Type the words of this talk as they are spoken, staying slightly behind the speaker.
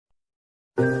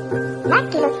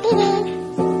Lucky Look TV.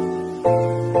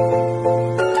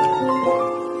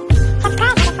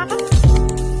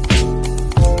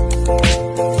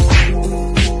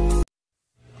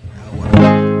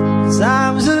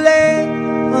 Times are late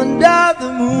under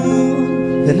the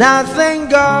moon, and I thank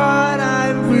God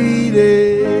I'm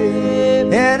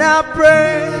breathing. And I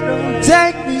pray don't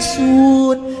take me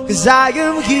soon, 'cause I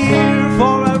am here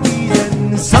for a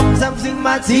reason. Sometimes in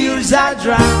my tears I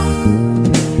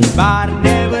drown, but I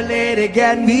never let it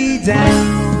get me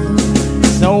down.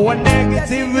 So when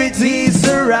negativity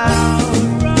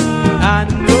surrounds, I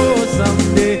know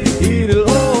someday it'll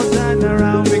all turn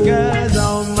around, because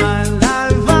all my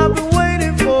life I've been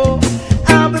waiting for,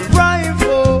 I've been crying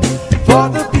for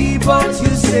the people to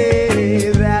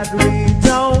say that we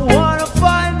don't wanna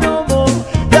fight no more,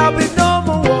 there'll be no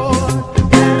more war,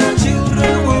 and our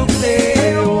children will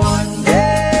play one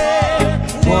day,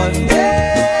 one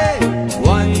day,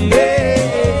 one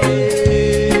day,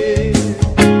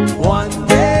 one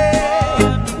day,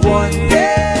 one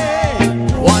day,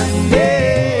 one day.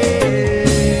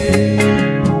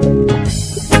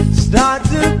 Start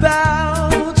to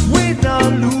bounce, we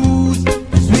don't lose,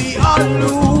 'cause we all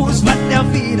lose, but their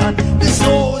feet on the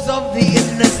souls of the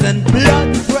innocent,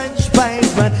 blood-drenched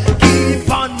pavement. Keep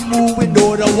on moving,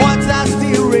 though the water's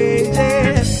still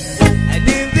raging, and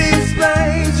in this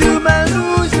place you may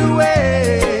lose your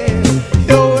way,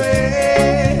 your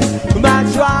way. Might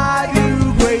drive you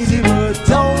crazy, but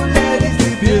don't let it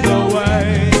slip you away,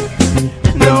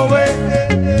 no way.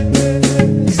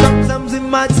 Sometimes in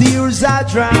my tears I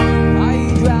drown,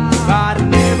 but I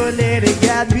never let it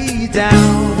get me down.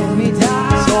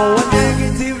 So when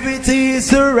negativity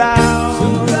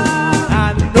surrounds, I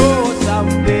know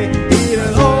someday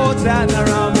it'll all turn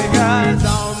around, because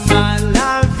all my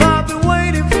life I've been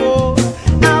waiting for,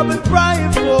 I've been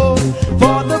crying for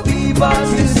the people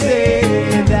to say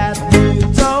that we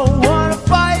don't wanna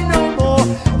fight no more,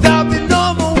 there'll be no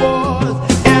more wars,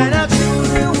 and our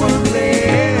children will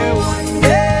play one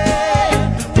day,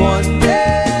 one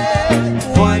day,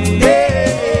 one day,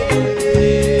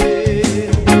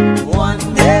 one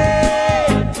day,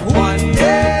 one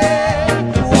day,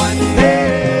 one day.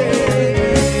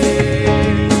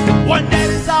 One day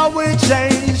is how we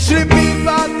change, should be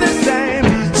about the same.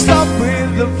 Stop with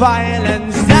the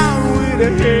violence, down with the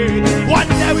hate. One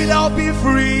day we'll all be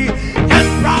free and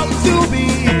proud to be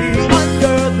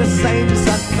under the same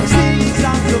sun. See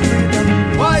sounds of freedom.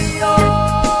 Why yo?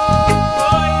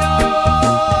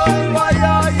 Why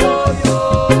yo yo yo?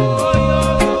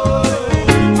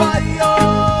 Why yo?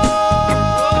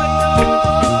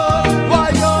 Why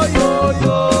yo yo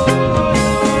yo?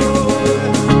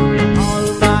 All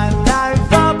my life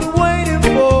I've been waiting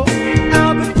for,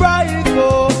 I've been crying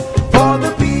for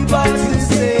the people to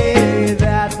say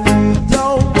that we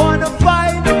don't wanna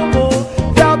fight no more,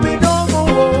 there'll be no more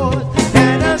wars,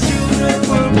 and our children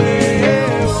will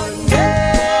live one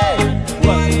day,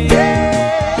 one day,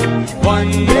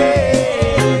 one day,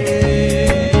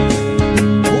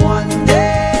 one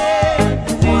day,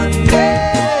 one day,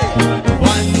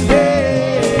 one day.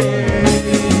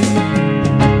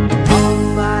 All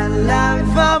my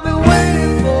life I've been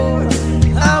waiting for,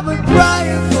 I've been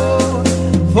crying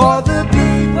for the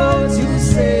people to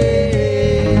say.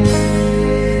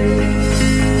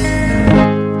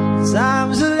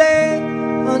 Times are late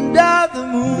under the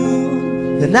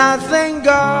moon, and I thank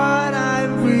God I'm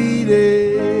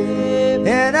breathing.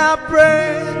 And I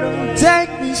pray don't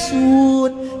take me soon,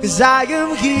 'cause I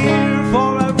am here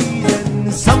for a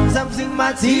reason. Sometimes in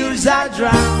my tears I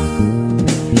drown,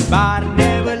 but I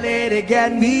never let it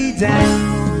get me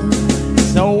down.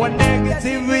 So when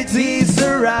negativity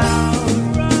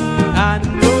surrounds, I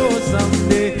know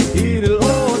someday it'll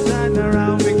all turn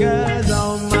around, because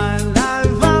all my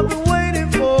life I've been waiting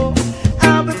for,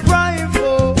 I've been crying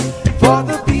for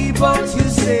the people to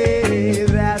say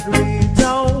that we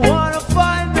don't wanna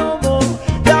fight no more,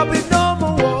 there'll be no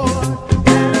more war,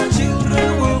 and our children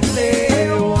will play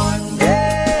one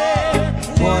day,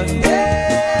 one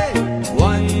day,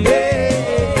 one day,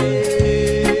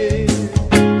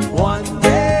 one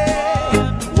day,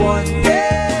 one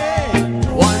day,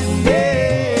 one day.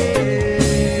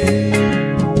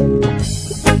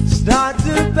 Start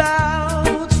to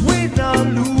bounce, we don't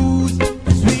lose,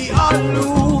 'cause we all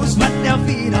lose, but their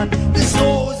feet on the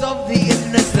souls of the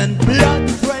innocent,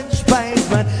 blood-drenched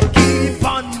pavement. Keep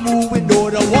on moving, though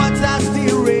the water's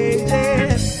still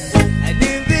raging, and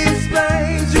in this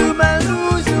place you may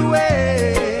lose your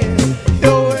way,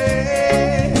 your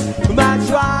way. Might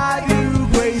drive you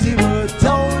crazy, but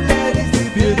don't let it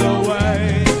slip you away,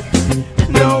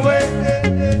 no way.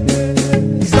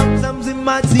 Sometimes in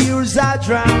my tears I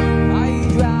drown,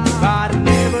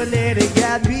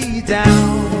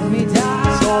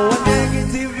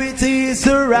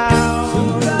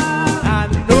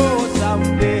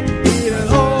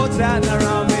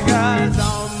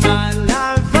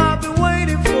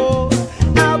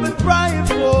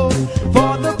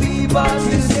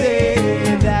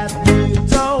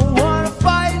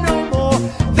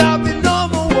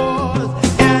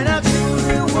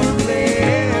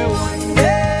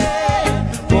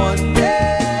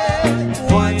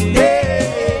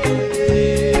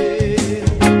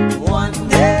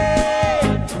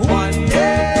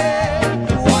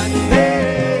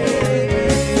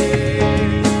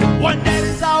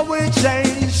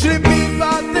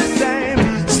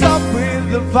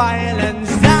 with the violence,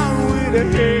 down with the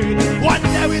hate. One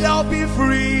day we'll all be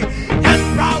free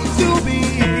and proud to be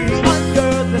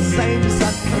under the same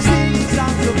sun, singing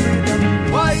songs of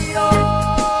freedom. Why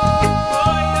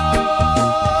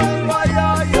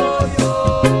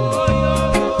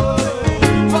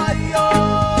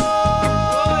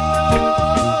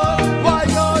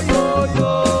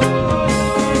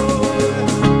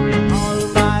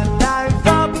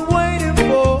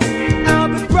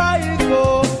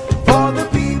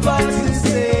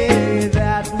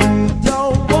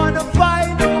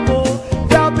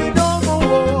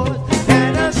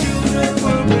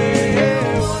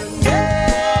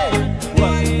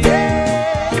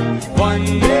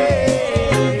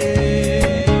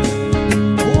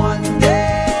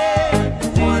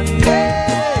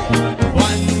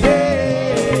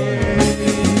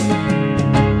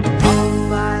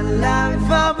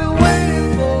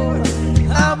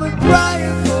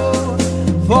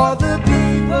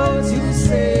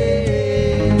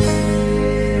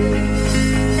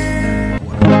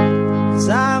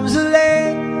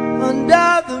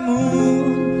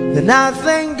and I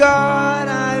thank God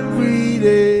I'm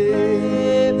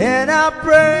breathing, and I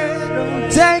pray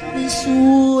don't take me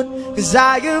soon, 'cause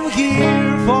I am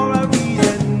here for a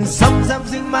reason.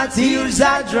 Sometimes in my tears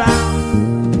I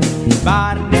drown,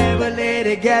 but I never let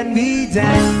it get me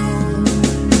down.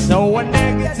 So when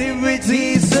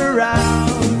negativity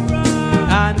surrounds,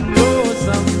 I know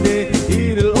someday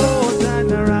it'll all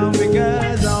turn around,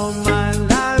 because all my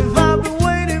life I've been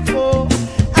waiting for,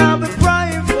 I've been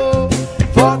praying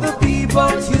for the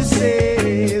people to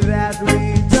say that we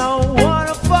don't want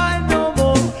to fight no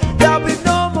more, there'll be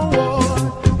no more war,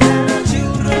 and our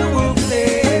children will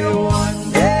play one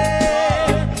day,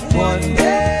 one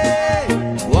day,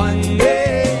 one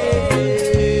day,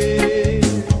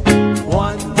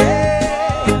 one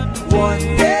day, one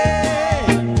day,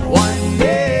 one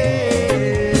day.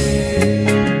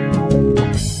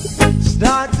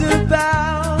 Start to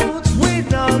bounce, win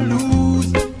or lose,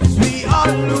 'cause we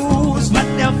all lose, but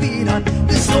their feet on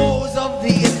the souls of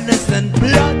the innocent,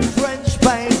 blood-drenched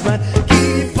pavement.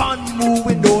 Keep on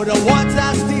moving, though the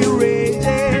water's still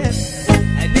raging,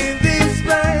 and in this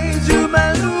place you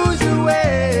may lose the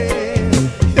way.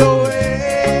 Your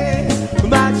way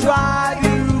might drive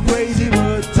you crazy,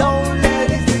 but don't let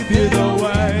it slip you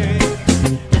away.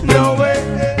 No way.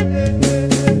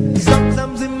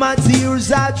 Sometimes in my tears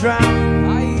I drown,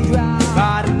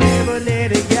 but I never let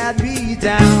it get me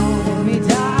down.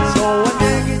 So when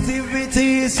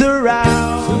negativity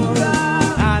surrounds,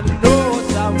 I know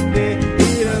someday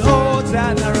it'll all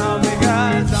turn around,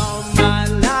 because all my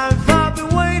life I've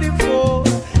been waiting for,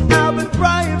 I've been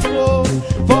praying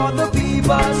for the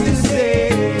people to say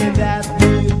that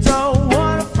we don't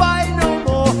want to fight no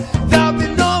more, there'll be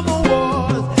no more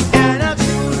wars, and our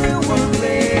children will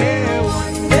play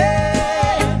one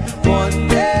day, one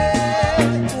day,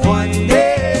 one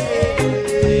day,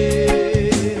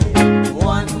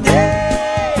 one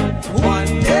day,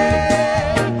 one day,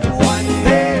 one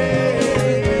day.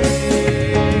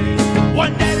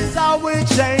 One day is how we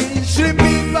change, should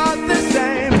be about the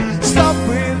same. Stop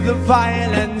with the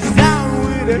violence, down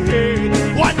with the hate.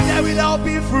 One day we'll all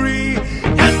be free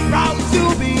and proud to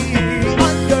be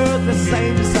under the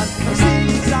same sun,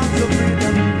 singing songs of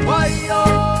freedom. Why yo,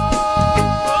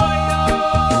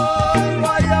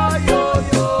 why yo, yo,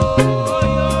 yo,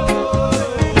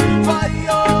 why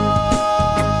yo,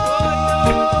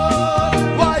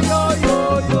 why yo, yo,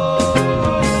 yo.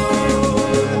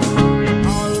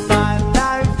 All my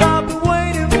life I've been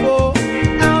waiting for,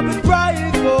 I've been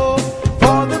praying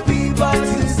for the people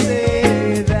to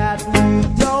say that we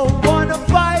don't want to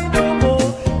fight no more,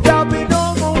 there'll be no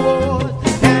more wars,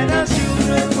 and our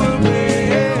children will play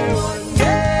one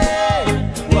day,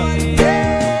 one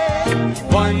day,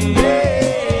 one day,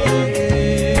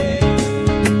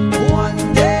 one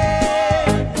day,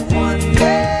 one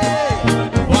day,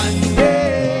 one day.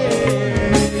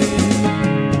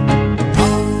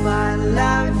 All my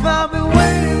life I've been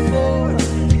waiting for,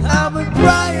 I've been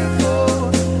crying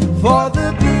for the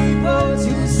people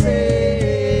to say.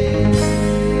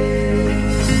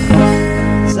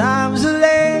 Times are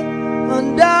late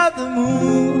under the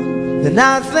moon, and I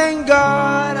thank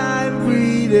God I'm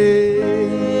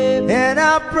breathing, and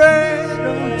I pray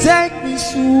don't take me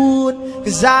soon,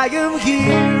 'cause I am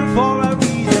here for a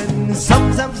reason.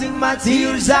 Sometimes in my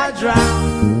tears I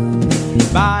drown,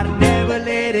 but I never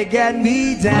let it get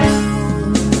me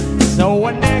down. So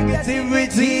when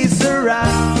negativity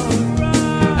surrounds,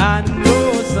 I know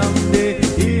someday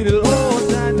it'll all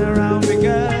turn around,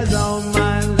 because all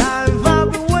my life I've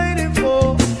been waiting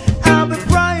for, I've been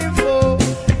praying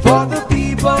for the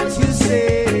people to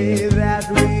say that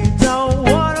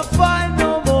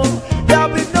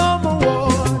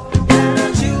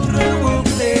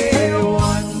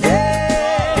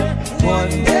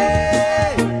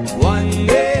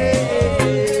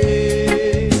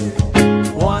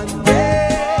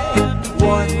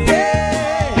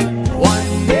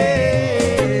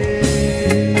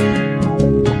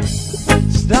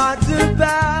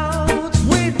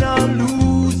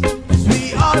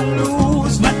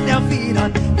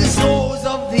souls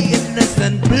of the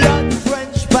innocent,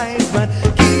 blood-drenched pavement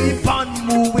keep on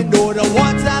moving, though the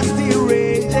water's still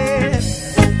raging.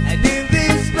 And in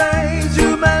this place you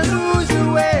may lose your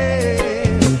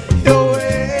way, your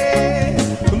way.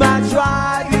 Might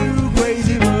drive you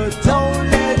crazy, but don't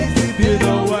let it slip you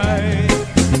away,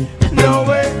 no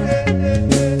way.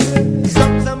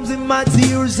 Sometimes in my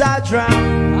tears I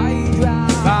drown,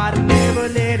 but I never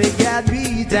let it get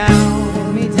me down.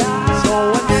 So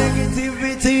when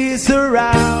negativity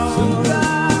surrounds,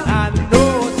 I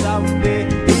know someday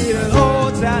it'll all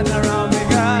turn around,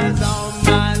 because all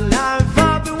my life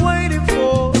I've been waiting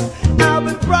for, I've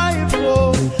been praying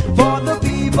for the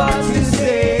people to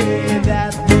say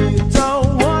that we don't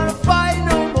want to fight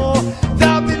no more,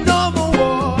 there'll be no more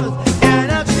wars, and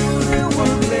our children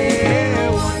will play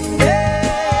one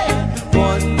day,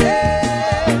 one day,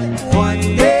 one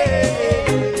day.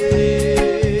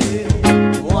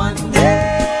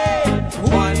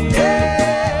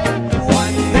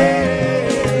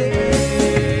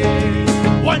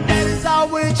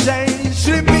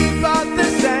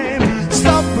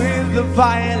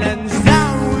 Violence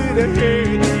down with the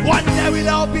hate. One day we'll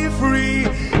all be free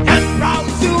and proud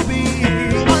to be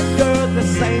under the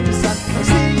same sun,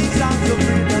 singing songs of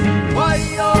freedom. Why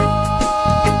yo,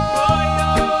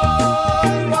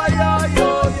 why yo, yo,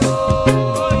 yo,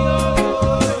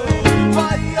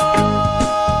 why yo,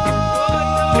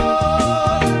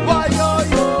 why yo,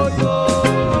 yo, yo.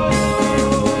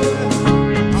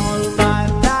 All my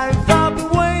life I've been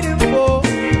waiting for,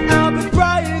 I've been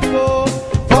crying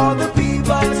for the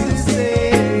people to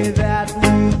say that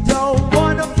we don't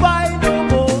want to fight no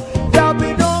more, there'll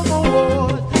be no more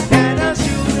wars, and our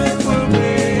children will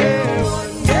live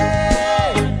one day,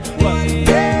 one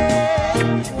day,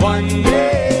 one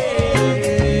day,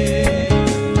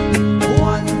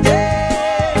 one day,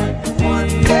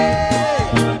 one day,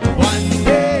 one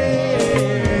day.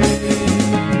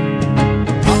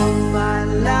 All my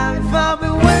life I've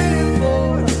been waiting for,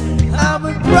 I've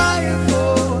been crying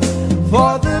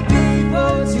for the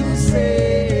people to say.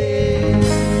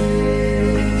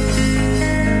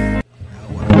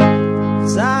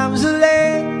 Times are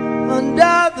late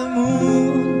under the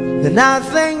moon, and I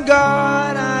thank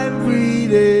God I'm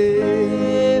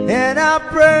breathing, and I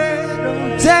pray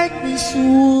don't take me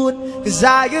soon, 'cause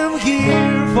I am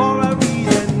here for a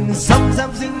reason.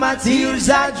 Sometimes in my tears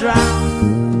I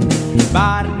drown, but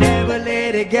I never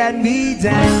let it get me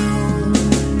down.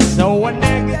 So when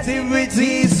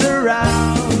negativity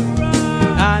surrounds,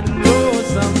 I know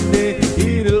someday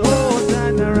it'll